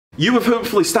You have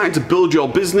hopefully started to build your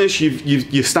business,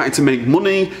 you're starting to make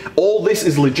money, all this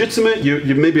is legitimate,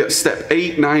 you're maybe at step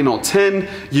 8, 9 or 10,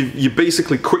 you're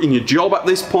basically quitting your job at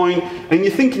this point, and you're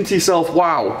thinking to yourself,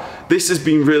 wow, this has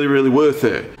been really, really worth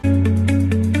it.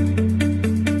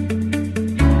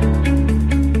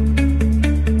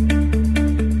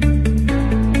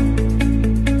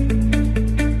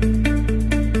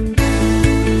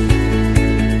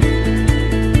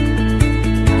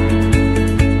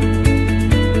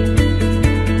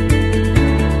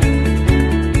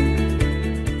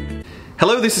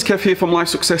 Hello, this is Kev here from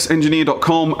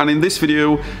LifeSuccessEngineer.com, and in this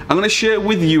video I'm going to share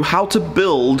with you how to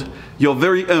build your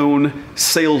very own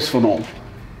sales funnel.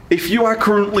 If you are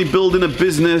currently building a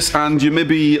business and you may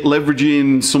be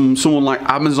leveraging someone like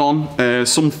Amazon,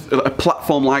 a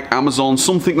platform like Amazon,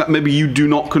 something that maybe you do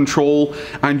not control,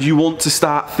 and you want to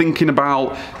start thinking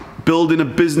about building a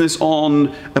business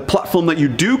on a platform that you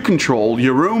do control,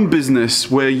 your own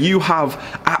business where you have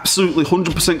absolutely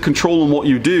 100% control on what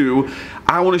you do,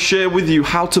 I want to share with you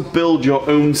how to build your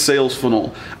own sales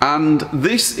funnel. And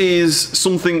this is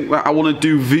something that I want to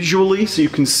do visually so you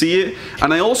can see it.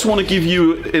 And I also want to give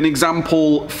you an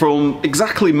example from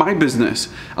exactly my business.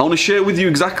 I want to share with you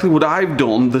exactly what I've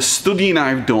done, the studying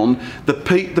I've done, the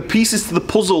pieces to the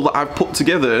puzzle that I've put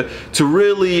together to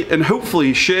really and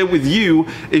hopefully share with you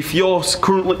if you're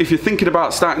thinking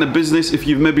about starting a business, if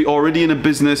you've maybe already in a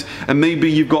business and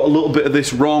maybe you've got a little bit of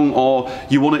this wrong or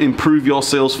you want to improve your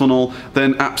sales funnel,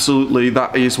 then absolutely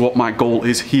that is what my goal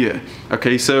is here.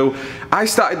 Okay, so I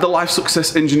started the Life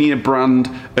Success Engineer brand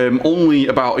only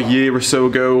about a year or so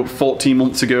ago, 14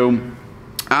 months ago.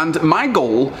 And my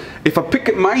goal, if I pick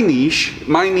up my niche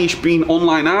being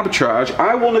online arbitrage,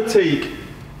 I want to take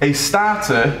a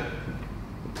starter.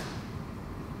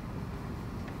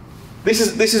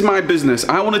 This is my business.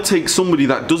 I want to take somebody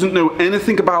that doesn't know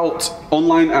anything about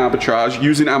online arbitrage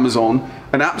using Amazon,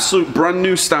 an absolute brand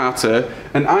new starter,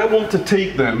 and I want to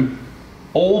take them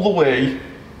all the way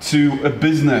to a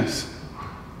business.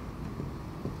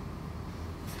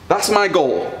 That's my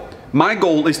goal. My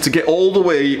goal is to get all the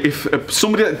way, if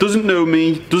somebody that doesn't know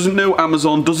me, doesn't know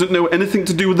Amazon, doesn't know anything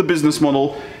to do with the business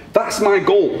model, that's my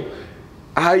goal.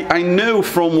 I know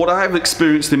from what I've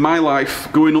experienced in my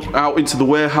life, going out into the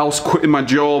warehouse, quitting my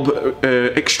job,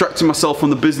 extracting myself from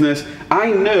the business,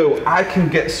 I know I can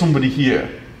get somebody here.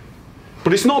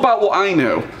 But it's not about what I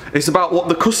know, it's about what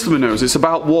the customer knows, it's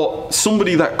about what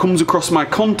somebody that comes across my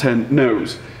content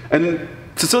knows. And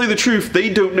to tell you the truth, they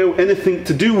don't know anything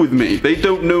to do with me. They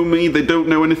don't know me, they don't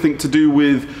know anything to do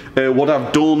with what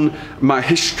I've done, my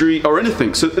history or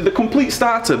anything. So the complete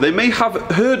starter, they may have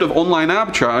heard of online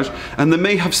arbitrage and they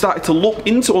may have started to look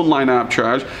into online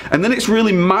arbitrage, and then it's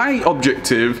really my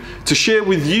objective to share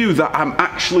with you that I'm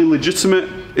actually legitimate.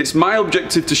 It's my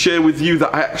objective to share with you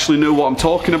that I actually know what I'm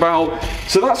talking about.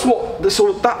 So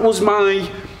that was my,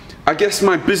 I guess,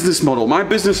 my business model. My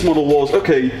business model was,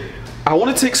 okay, I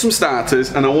want to take some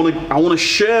starters and I want to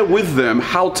share with them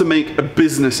how to make a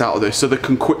business out of this so they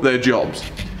can quit their jobs.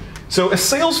 So a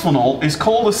sales funnel is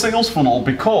called a sales funnel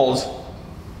because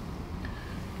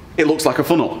it looks like a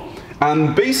funnel.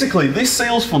 And basically this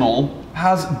sales funnel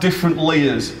has different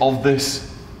layers of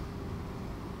this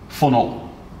funnel.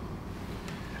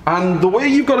 And the way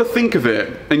you've got to think of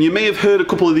it, and you may have heard a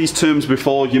couple of these terms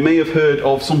before, you may have heard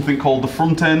of something called the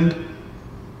front end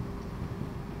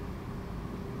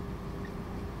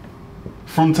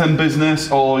business,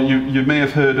 or you may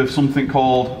have heard of something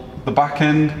called the back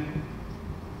end.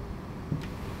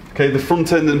 Okay, the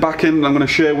front end and back end, I'm going to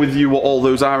share with you what all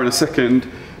those are in a second.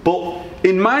 But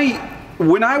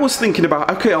when I was thinking about,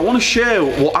 okay, I want to share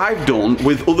what I've done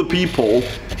with other people,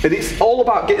 and it's all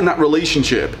about getting that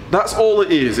relationship. That's all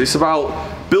it is. It's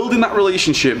about building that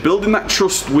relationship, building that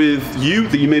trust with you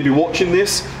that you may be watching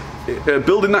this,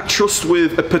 building that trust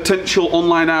with a potential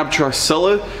online arbitrage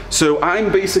seller. So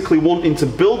I'm basically wanting to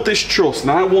build this trust,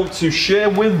 and I want to share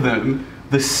with them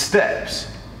the steps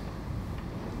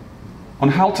on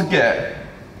how to get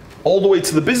all the way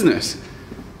to the business.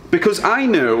 Because I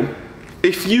know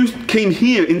if you came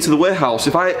here into the warehouse,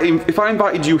 if I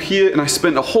invited you here and I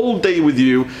spent a whole day with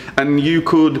you and you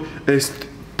could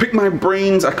pick my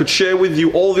brains, I could share with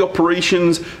you all the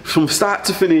operations from start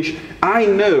to finish, I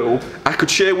know I could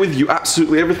share with you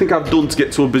absolutely everything I've done to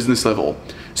get to a business level.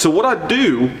 So what I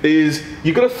do is,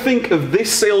 you've got to think of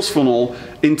this sales funnel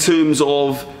in terms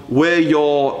of where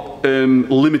you're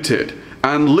limited.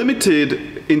 And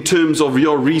limited in terms of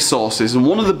your resources. And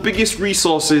one of the biggest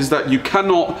resources that you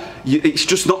cannot, it's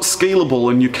just not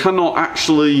scalable and you cannot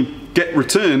actually get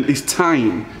return is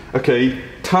time. Okay,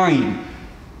 time.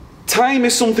 Time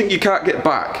is something you can't get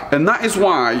back, and that is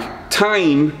why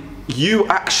time you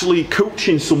actually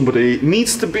coaching somebody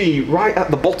needs to be right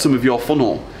at the bottom of your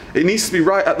funnel. It needs to be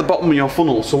right at the bottom of your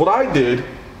funnel. So what I did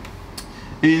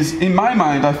is, in my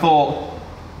mind, I thought,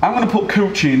 I'm going to put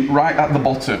coaching right at the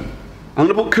bottom. I'm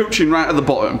going to put coaching right at the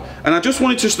bottom. And I just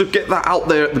wanted to sort of get that out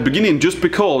there at the beginning, just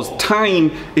because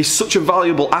time is such a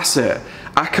valuable asset.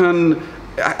 I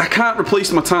can't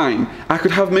replace my time. I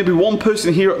could have maybe one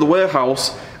person here at the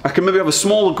warehouse. I can maybe have a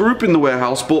smaller group in the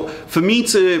warehouse, but for me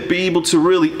to be able to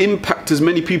really impact as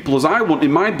many people as I want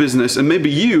in my business, and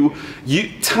maybe you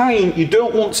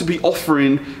don't want to be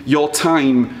offering your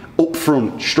time up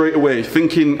front straight away,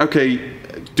 thinking, okay,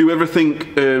 do everything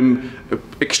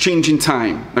exchanging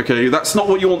time. Okay, that's not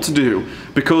what you want to do,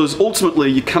 because ultimately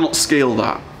you cannot scale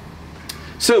that.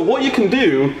 So what you can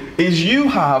do is you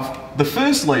have the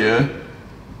first layer,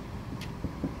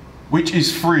 which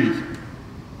is free.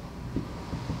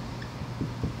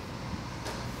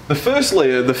 The first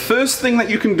layer, the first thing that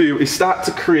you can do is start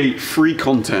to create free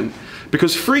content,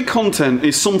 because free content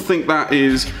is something that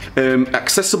is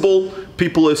accessible.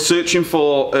 People are searching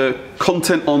for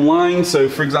content online. So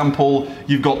for example,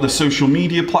 you've got the social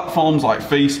media platforms like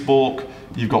Facebook,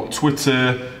 you've got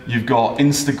Twitter, you've got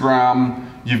Instagram,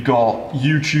 you've got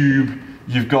YouTube,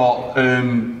 you've got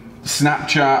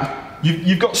Snapchat.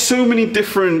 You've got so many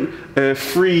different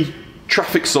free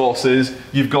traffic sources.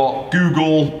 You've got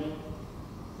Google.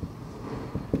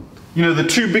 You know, the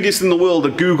two biggest in the world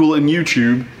are Google and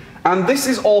YouTube. And this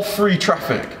is all free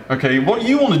traffic, okay? What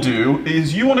you want to do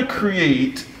is you want to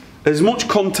create as much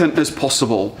content as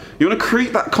possible. You want to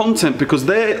create that content because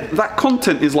that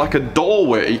content is like a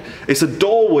doorway. It's a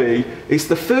doorway. It's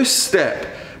the first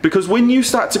step. Because when you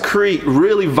start to create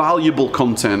really valuable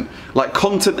content, like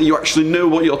content that you actually know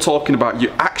what you're talking about,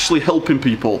 you're actually helping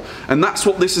people. And that's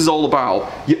what this is all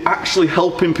about. You're actually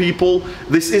helping people.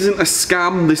 This isn't a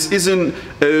scam. This isn't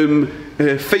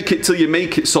fake it till you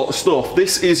make it sort of stuff.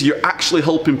 This is, you're actually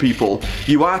helping people.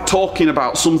 You are talking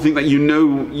about something that you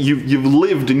know you've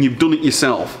lived and you've done it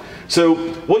yourself. So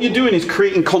what you're doing is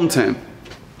creating content.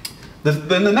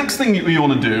 Then the next thing you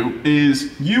want to do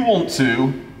is you want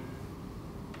to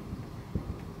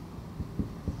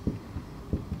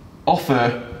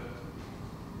offer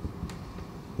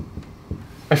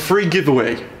a free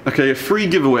giveaway, okay, a free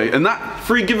giveaway, and that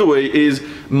free giveaway is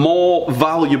more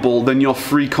valuable than your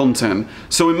free content.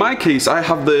 So in my case, I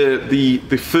have the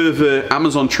further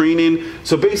Amazon training.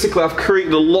 So basically I've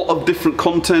created a lot of different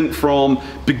content from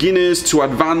beginners to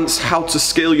advanced, how to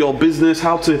scale your business,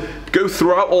 how to go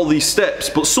throughout all these steps.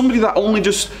 But somebody that only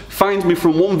just finds me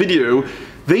from one video,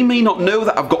 they may not know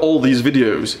that I've got all these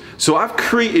videos. So I've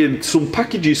created some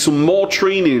packages, some more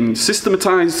training,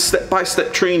 systematized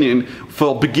step-by-step training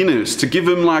for beginners to give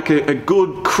them like a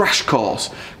good crash course.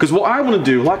 Because what I want to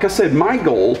do, like I said, my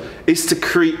goal is to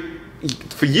create,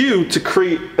 for you to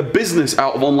create a business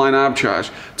out of online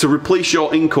arbitrage, to replace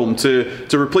your income, to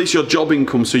replace your job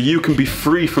income so you can be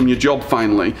free from your job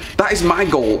finally. That is my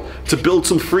goal, to build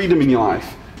some freedom in your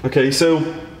life. Okay, so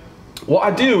what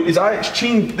I do is I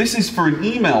exchange, this is for an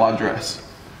email address.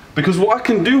 Because what I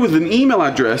can do with an email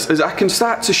address is I can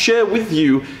start to share with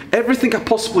you everything I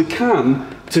possibly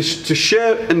can to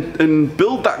share and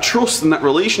build that trust and that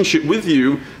relationship with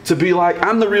you, to be like,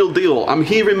 I'm the real deal. I'm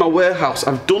here in my warehouse.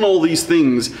 I've done all these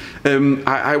things.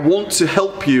 I want to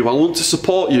help you. I want to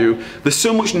support you. There's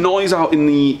so much noise out in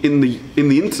the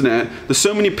internet. There's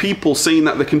so many people saying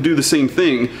that they can do the same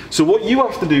thing. So what you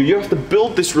have to do, you have to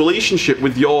build this relationship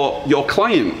with your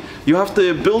client. You have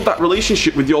to build that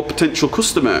relationship with your potential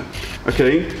customer.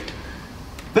 Okay?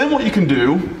 Then what you can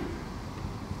do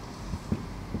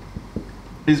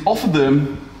is offer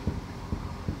them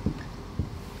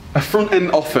a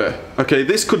front-end offer. Okay,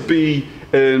 this could be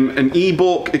an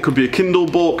ebook, it could be a Kindle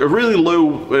book, a really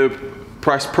low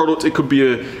price product, it could be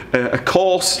a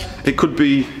course, it could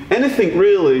be anything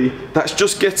really that's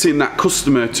just getting that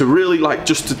customer to really like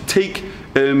just to take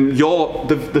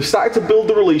they've started to build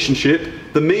the relationship,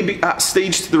 they may be at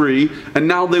stage 3 and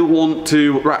now they want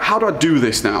to, right, how do I do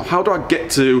this now? How do I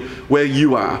get to where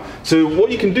you are? So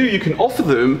what you can do, you can offer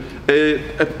them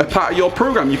a part of your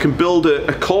program. You can build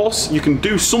a course, you can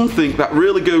do something that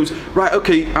really goes, right,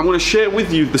 okay, I'm going to share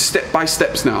with you the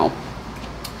step-by-steps now.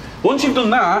 Once you've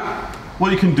done that,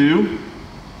 what you can do,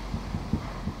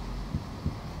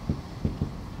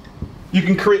 you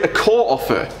can create a core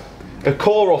offer. A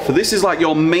core offer. This is like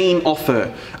your main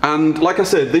offer, and like I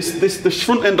said, this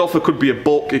front end offer could be a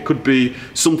book, it could be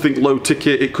something low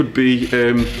ticket, it could be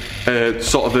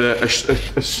sort of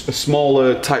a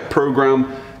smaller type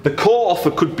program. The core offer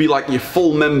could be like your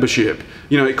full membership.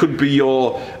 You know, it could be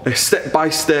your step by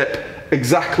step,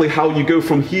 exactly how you go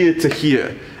from here to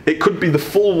here. It could be the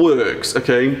full works,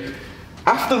 okay?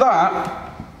 After that,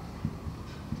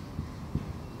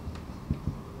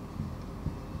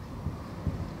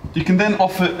 you can then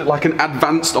offer like an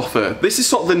advanced offer. This is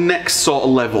sort of the next sort of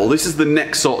level. This is the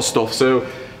next sort of stuff. So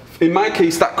in my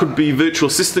case, that could be virtual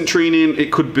assistant training.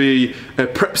 It could be a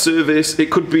prep service. It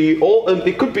could be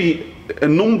a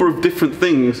number of different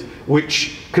things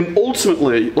which can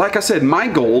ultimately, like I said, my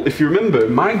goal, if you remember,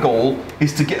 my goal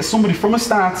is to get somebody from a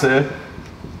starter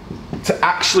to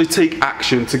actually take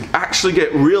action, to actually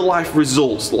get real life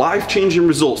results, life-changing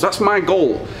results. That's my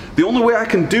goal. The only way I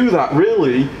can do that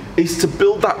really is to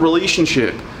build that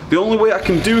relationship. The only way I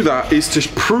can do that is to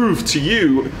prove to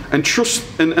you and trust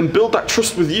and build that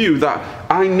trust with you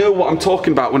that I know what I'm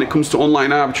talking about when it comes to online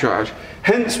arbitrage.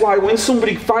 Hence why when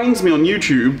somebody finds me on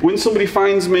YouTube, when somebody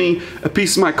finds me a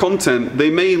piece of my content, they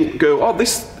may go, oh,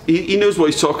 he knows what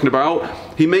he's talking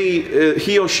about.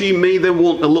 He or she may then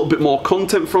want a little bit more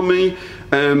content from me.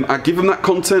 I give them that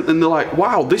content and they're like,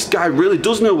 wow, this guy really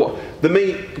does know what they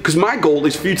may, because my goal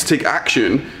is for you to take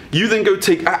action. You then go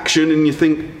take action and you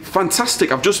think,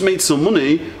 fantastic, I've just made some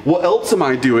money. What else am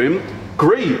I doing?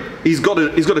 Great, he's got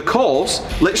a course.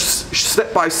 Let's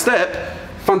step by step.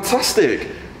 Fantastic.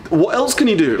 What else can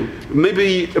you do?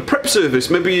 Maybe a prep service,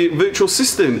 maybe a virtual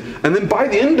assistant. And then by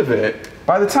the end of it,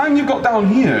 by the time you've got down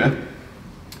here,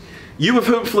 you have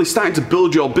hopefully started to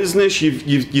build your business,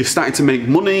 you've started to make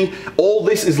money. All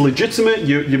this is legitimate.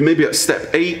 You're maybe at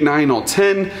step 8, 9 or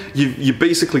 10. You're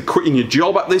basically quitting your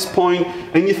job at this point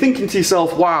and you're thinking to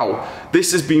yourself, wow,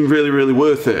 this has been really, really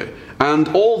worth it. And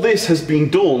all this has been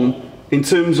done in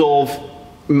terms of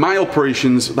my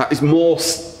operations this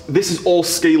is all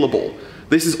scalable.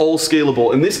 This is all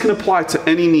scalable and this can apply to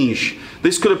any niche.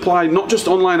 This could apply not just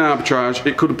online arbitrage,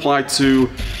 it could apply to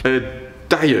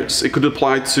diets, it could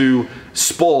apply to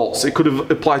sports, it could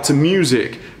apply to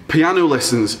music, piano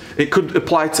lessons, it could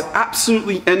apply to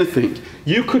absolutely anything.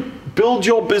 You could build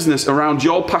your business around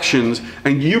your passions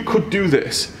and you could do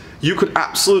this. You could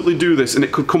absolutely do this and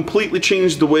it could completely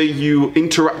change the way you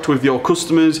interact with your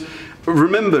customers.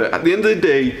 Remember, at the end of the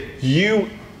day, you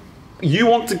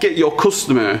want to get your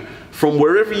customer from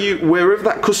wherever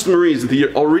that customer is,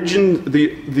 the origin,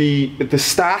 the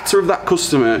starter of that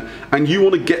customer, and you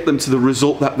want to get them to the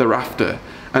result that they're after.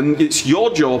 And it's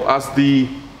your job as the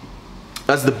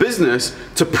business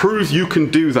to prove you can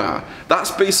do that.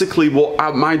 That's basically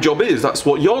what my job is. That's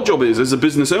what your job is as a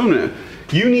business owner.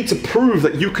 You need to prove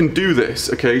that you can do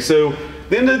this, okay? So at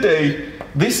the end of the day,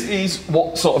 this is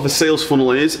what sort of a sales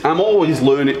funnel is. I'm always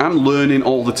learning. I'm learning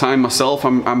all the time myself.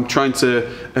 I'm trying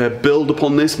to build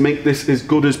upon this, make this as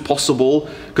good as possible.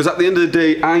 Because at the end of the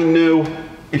day, I know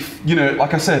if,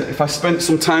 like I said, if I spent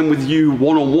some time with you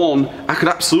one-on-one, I could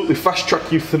absolutely fast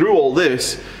track you through all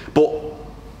this, but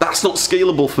that's not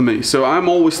scalable for me. So I'm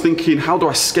always thinking, how do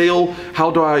I scale?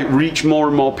 How do I reach more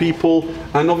and more people?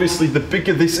 And obviously the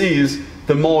bigger this is,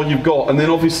 the more you've got, and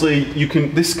then obviously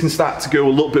this can start to go a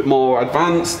little bit more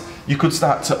advanced. You could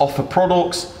start to offer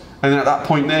products, and then at that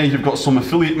point there you've got some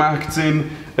affiliate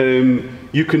marketing.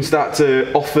 You can start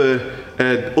to offer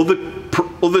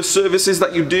other services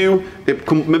that you do,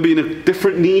 maybe in a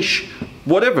different niche,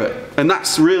 whatever. And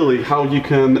that's really how you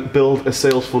can build a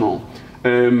sales funnel.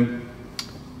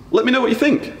 Let me know what you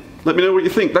think. Let me know what you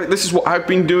think. This is what I've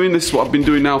been doing. This is what I've been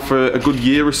doing now for a good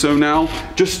year or so now.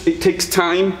 It takes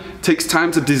time. It takes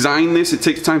time to design this. It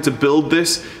takes time to build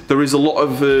this. There's a lot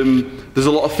of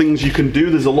things you can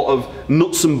do. There's a lot of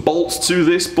nuts and bolts to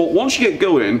this. But once you get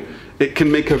going, it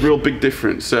can make a real big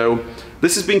difference. So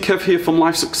this has been Kev here from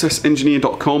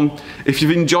LifeSuccessEngineer.com. If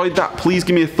you've enjoyed that, please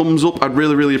give me a thumbs up. I'd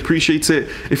really, really appreciate it.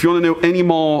 If you want to know any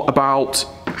more about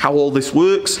how all this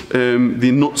works,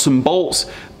 the nuts and bolts,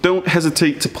 don't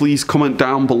hesitate to please comment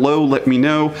down below, let me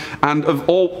know. And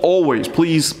always,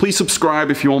 please subscribe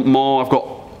if you want more. I've got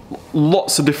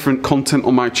lots of different content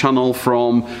on my channel,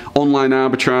 from online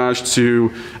arbitrage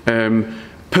to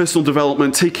personal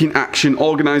development, taking action,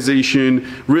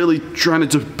 organization, really trying to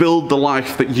just build the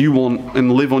life that you want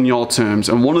and live on your terms.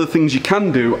 And one of the things you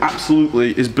can do,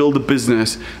 absolutely, is build a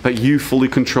business that you fully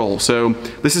control. So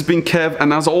this has been Kev,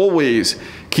 and as always,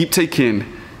 keep taking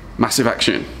massive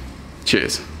action.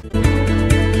 Cheers.